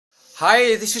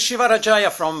Hi, this is Shiva Rajaya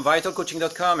from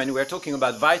vitalcoaching.com, and we're talking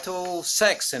about vital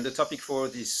sex, and the topic for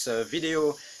this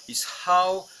video is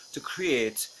how to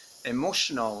create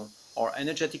emotional or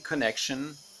energetic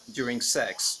connection during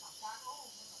sex.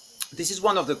 This is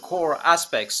one of the core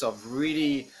aspects of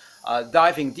really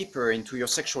diving deeper into your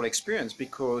sexual experience,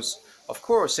 because of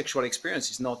course sexual experience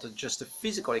is not just a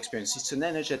physical experience, it's an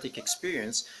energetic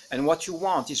experience, and what you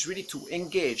want is really to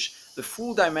engage the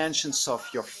full dimensions of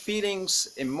your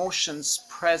feelings, emotions,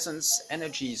 presence,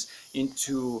 energies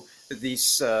into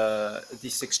this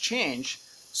exchange,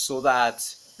 so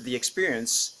that the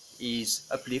experience is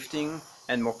uplifting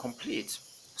and more complete.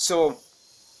 So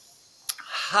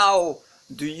how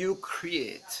do you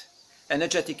create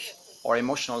energetic or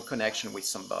emotional connection with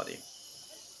somebody?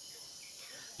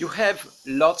 You have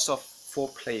lots of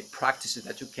foreplay practices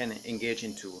that you can engage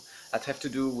into that have to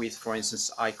do with, for instance,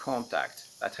 eye contact,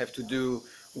 that have to do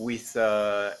with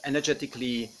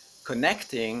energetically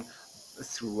connecting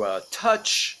through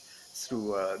touch,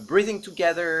 through breathing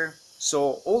together.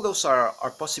 So all those are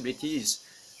possibilities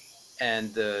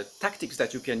and tactics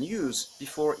that you can use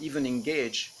before even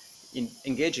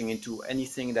engaging into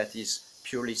anything that is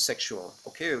purely sexual.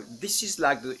 Okay, this is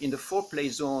like in the foreplay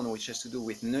zone, which has to do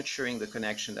with nurturing the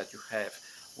connection that you have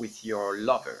with your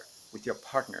lover, with your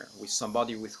partner, with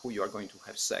somebody with who you are going to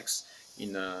have sex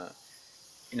in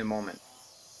a moment.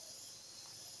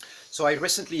 So I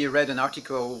recently read an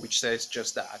article which says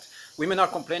just that. Women are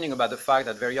complaining about the fact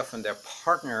that very often their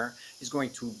partner is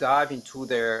going to dive into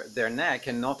their neck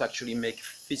and not actually make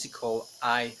physical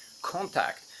eye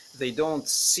contact. They don't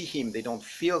see him, they don't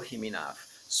feel him enough.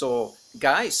 So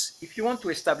guys, if you want to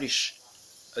establish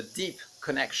a deep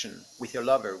connection with your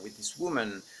lover, with this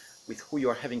woman with who you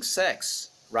are having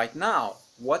sex right now,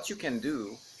 what you can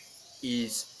do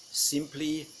is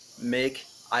simply make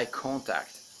eye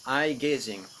contact, eye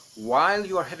gazing. While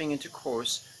you are having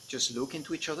intercourse, just look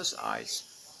into each other's eyes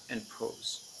and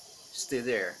pose. Stay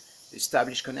there,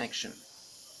 establish connection.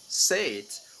 Say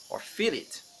it or feel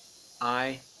it.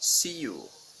 I see you,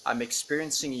 I'm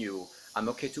experiencing you, I'm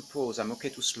okay to pause, I'm okay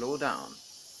to slow down.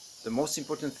 The most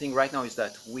important thing right now is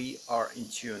that we are in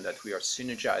tune, that we are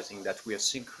synergizing, that we are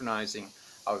synchronizing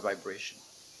our vibration.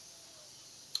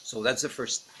 So that's the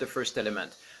first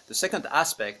element. The second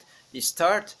aspect is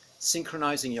start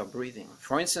synchronizing your breathing.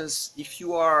 For instance, if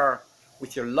you are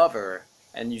with your lover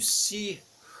and you see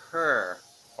her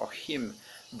or him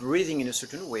breathing in a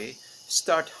certain way,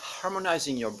 start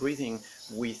harmonizing your breathing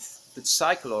with the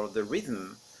cycle or the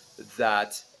rhythm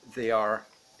that they are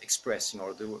expressing,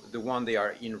 or the one they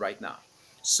are in right now.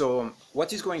 So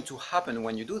what is going to happen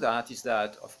when you do that is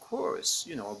that, of course,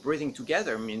 breathing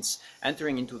together means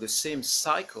entering into the same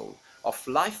cycle of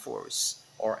life force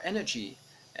or energy,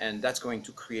 and that's going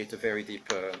to create a very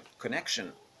deep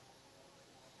connection.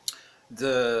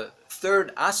 The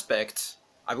third aspect,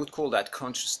 I would call that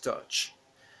conscious touch.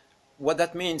 What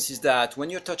that means is that when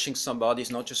you're touching somebody,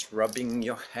 it's not just rubbing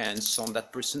your hands on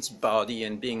that person's body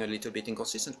and being a little bit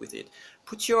inconsistent with it.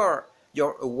 Put your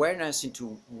awareness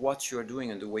into what you're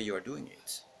doing and the way you're doing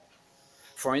it.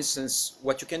 For instance,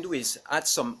 what you can do is add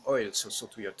some oils also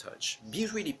to your touch. Be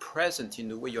really present in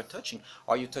the way you're touching.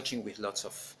 Are you touching with lots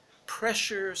of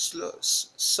pressure,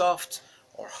 soft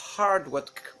or hard?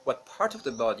 What part of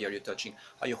the body are you touching?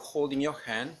 Are you holding your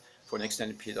hand for an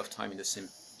extended period of time in the same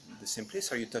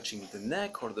place? Are you touching the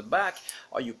neck or the back?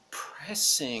 Are you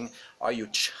pressing? Are you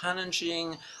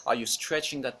challenging? Are you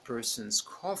stretching that person's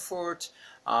comfort?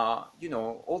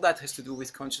 All that has to do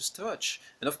with conscious touch.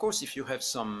 And of course, if you have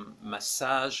some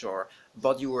massage or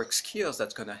bodywork skills,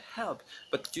 that's going to help.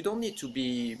 But you don't need to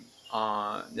be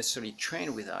necessarily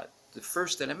trained with that. The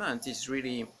first element is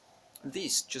really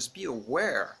this: just be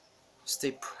aware,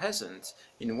 stay present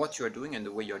in what you are doing and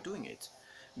the way you are doing it.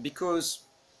 Because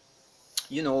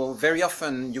very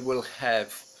often you will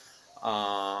have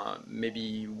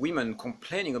maybe women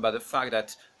complaining about the fact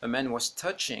that a man was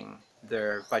touching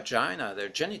their vagina, their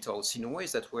genitals, in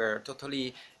ways that were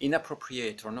totally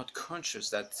inappropriate or not conscious,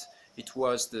 that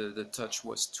the touch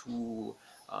was too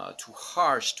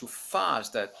harsh, too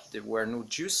fast, that there were no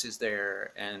juices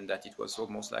there, and that it was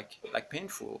almost like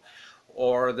painful,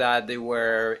 or that they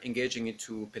were engaging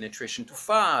into penetration too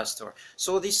fast. Or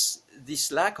so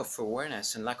this lack of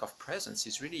awareness and lack of presence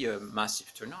is really a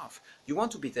massive turnoff. You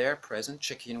want to be there, present,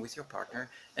 check in with your partner,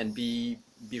 and be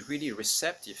really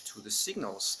receptive to the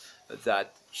signals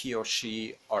that he or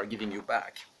she are giving you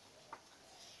back.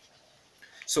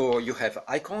 So you have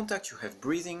eye contact, you have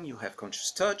breathing, you have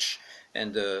conscious touch,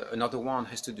 and another one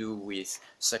has to do with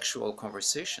sexual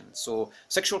conversation. So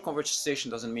sexual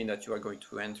conversation doesn't mean that you are going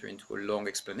to enter into a long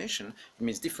explanation. It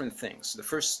means different things. The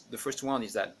first one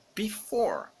is that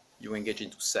before you engage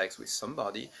into sex with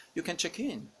somebody, you can check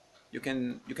in. You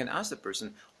can ask the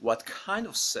person, what kind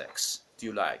of sex do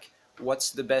you like?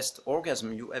 What's the best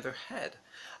orgasm you ever had?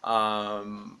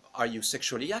 Are you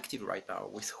sexually active right now?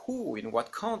 With who? In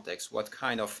what context? What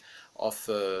kind of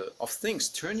things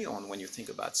turn you on when you think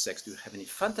about sex? Do you have any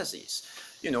fantasies?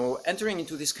 You know, entering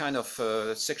into this kind of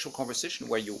sexual conversation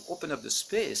where you open up the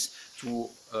space to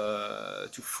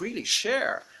freely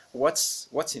share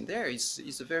what's in there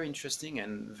is a very interesting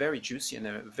and very juicy and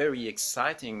a very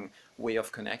exciting way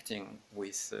of connecting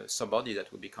with somebody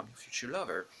that will become your future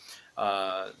lover.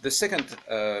 The second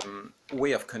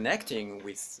way of connecting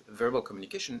with verbal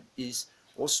communication is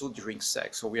also during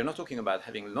sex. So we are not talking about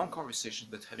having long conversations,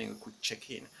 but having a quick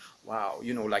check-in. Wow,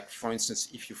 you know, like for instance,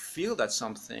 if you feel that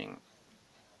something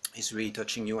is really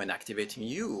touching you and activating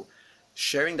you,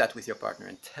 sharing that with your partner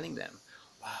and telling them,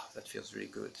 wow, that feels really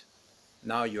good.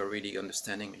 Now you're really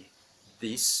understanding me.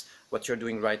 This, what you're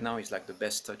doing right now, is like the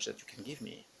best touch that you can give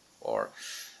me. Or,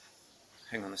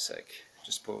 hang on a sec,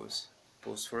 just pause.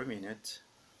 Pause for a minute.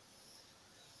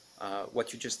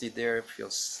 What you just did there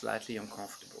feels slightly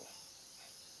uncomfortable.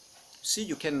 See,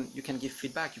 you can give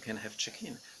feedback, you can have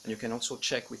check-in, and you can also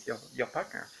check with your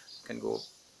partner. You can go,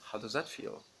 how does that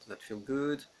feel? Does that feel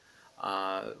good?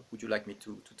 Would you like me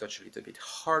to touch a little bit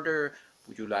harder?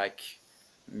 Would you like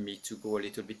me to go a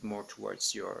little bit more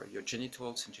towards your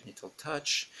genitals and genital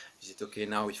touch? Is it okay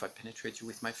now if I penetrate you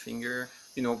with my finger?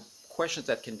 You know, questions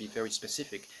that can be very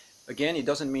specific. Again, it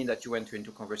doesn't mean that you enter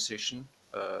into conversation,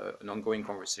 an ongoing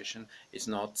conversation. It's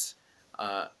not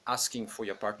asking for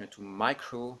your partner to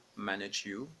micromanage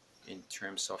you in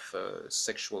terms of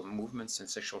sexual movements and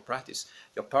sexual practice.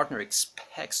 Your partner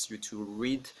expects you to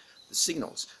read the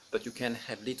signals, but you can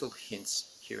have little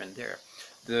hints here and there.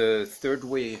 The third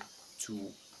way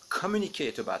to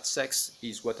communicate about sex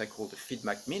is what I call the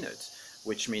feedback minute,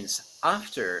 which means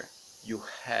after you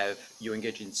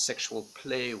engage in sexual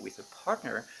play with a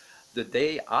partner, the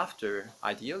day after,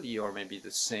 ideally, or maybe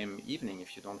the same evening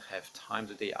if you don't have time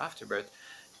the day after, but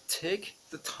take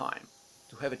the time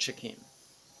to have a check-in.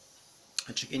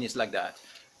 A check-in is like that.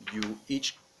 You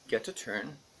each get a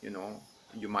turn, you know,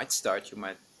 you might start,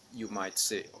 you might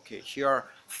say, okay, here are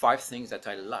 5 things that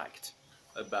I liked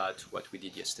about what we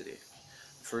did yesterday.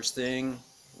 First thing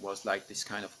was like this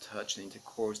kind of touch, the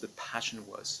intercourse, the passion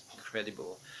was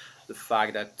incredible. The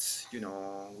fact that, you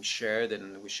know, we shared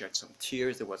some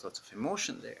tears, there was lots of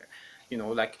emotion there. You know,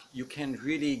 like you can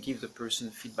really give the person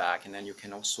feedback, and then you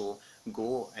can also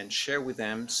go and share with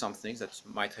them some things that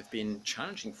might have been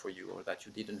challenging for you or that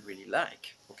you didn't really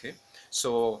like, okay?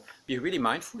 So be really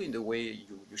mindful in the way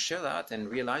you share that, and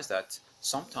realize that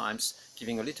sometimes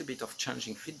giving a little bit of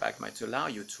challenging feedback might allow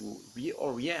you to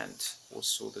reorient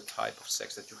also the type of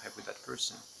sex that you have with that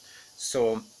person.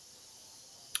 So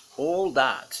all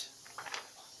that,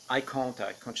 eye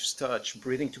contact, conscious touch,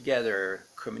 breathing together,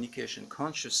 communication,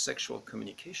 conscious sexual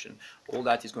communication, all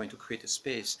that is going to create a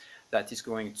space that is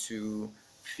going to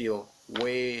feel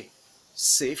way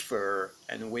safer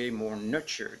and way more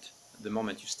nurtured the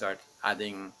moment you start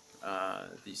adding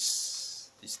these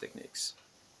techniques.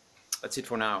 That's it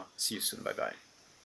for now. See you soon. Bye bye.